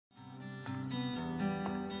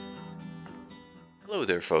Hello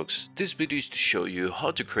there folks, this video is to show you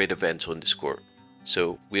how to create events on Discord.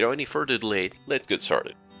 So without any further delay, let's get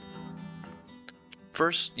started.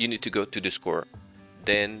 First, you need to go to Discord,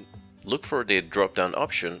 then look for the drop down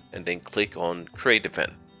option and then click on create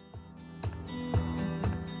event.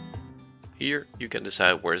 Here you can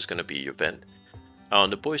decide where it's going to be your event. On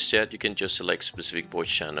the voice chat you can just select specific voice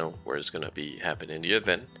channel where it's going to be happening the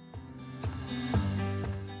event.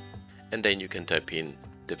 And then you can type in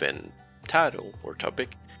the event title or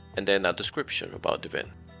topic and then a description about the event.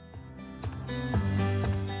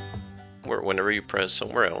 Whenever you press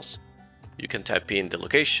somewhere else, you can type in the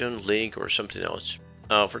location, link or something else.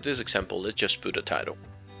 For this example, let's just put a title.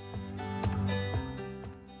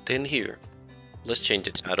 Then here, let's change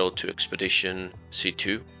the title to Expedition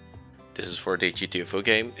C2. This is for the GTFO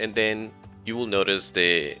game, and then you will notice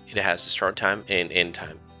it has a start time and end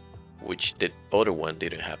time, which the other one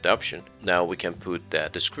didn't have the option. Now we can put the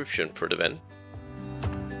description for the event,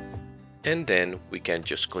 and then we can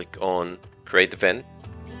just click on create event.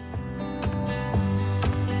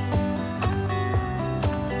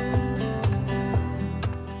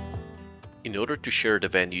 In order to share the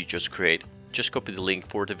event you just create, just copy the link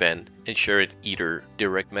for the event and share it either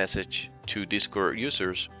direct message to Discord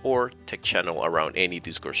users or tech channel around any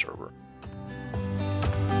Discord server.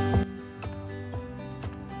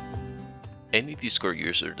 Any Discord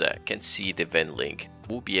user that can see the event link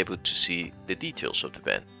will be able to see the details of the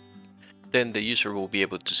event. Then the user will be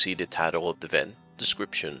able to see the title of the event,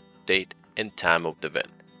 description, date, and time of the event.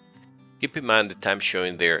 Keep in mind the time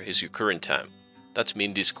showing there is your current time. That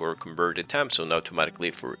means Discord convert the time zone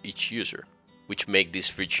automatically for each user, which make this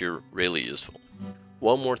feature really useful.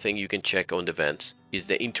 One more thing you can check on the events is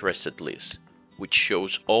the interested list, which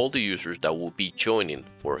shows all the users that will be joining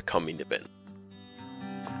for a coming event.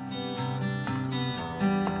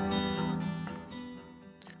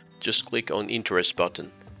 Just click on interest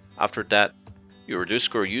button. After that, your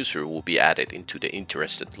Discord user will be added into the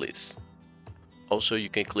interested list. Also, you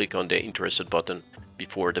can click on the interested button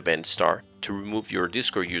before the event start to remove your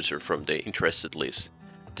Discord user from the interested list.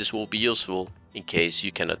 This will be useful in case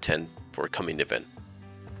you can attend for a coming event.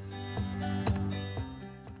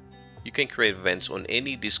 You can create events on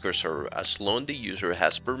any Discord server as long as the user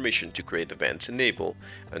has permission to create events enabled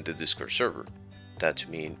on the Discord server. That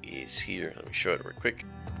means is here. Let me show it real quick.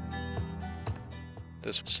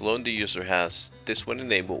 As long as the user has this one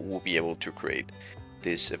enabled, will be able to create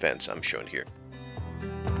these events I'm showing here.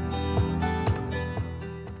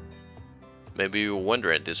 Maybe you're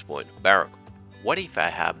wondering at this point, Varok, what if I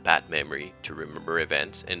have bad memory to remember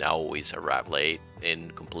events and I always arrive late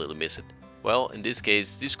and completely miss it? Well, in this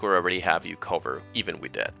case, Discord already have you covered even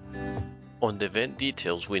with that. On the event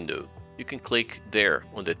details window, you can click there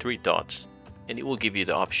on the three dots and it will give you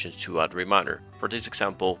the options to add reminder. For this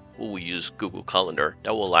example, we will use Google Calendar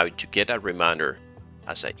that will allow you to get a reminder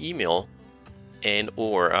as an email and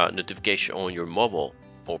or a notification on your mobile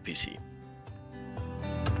or PC.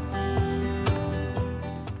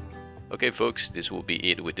 Okay folks, this will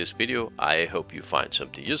be it with this video. I hope you find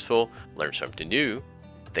something useful, learn something new.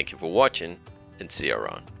 Thank you for watching and see you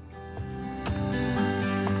around.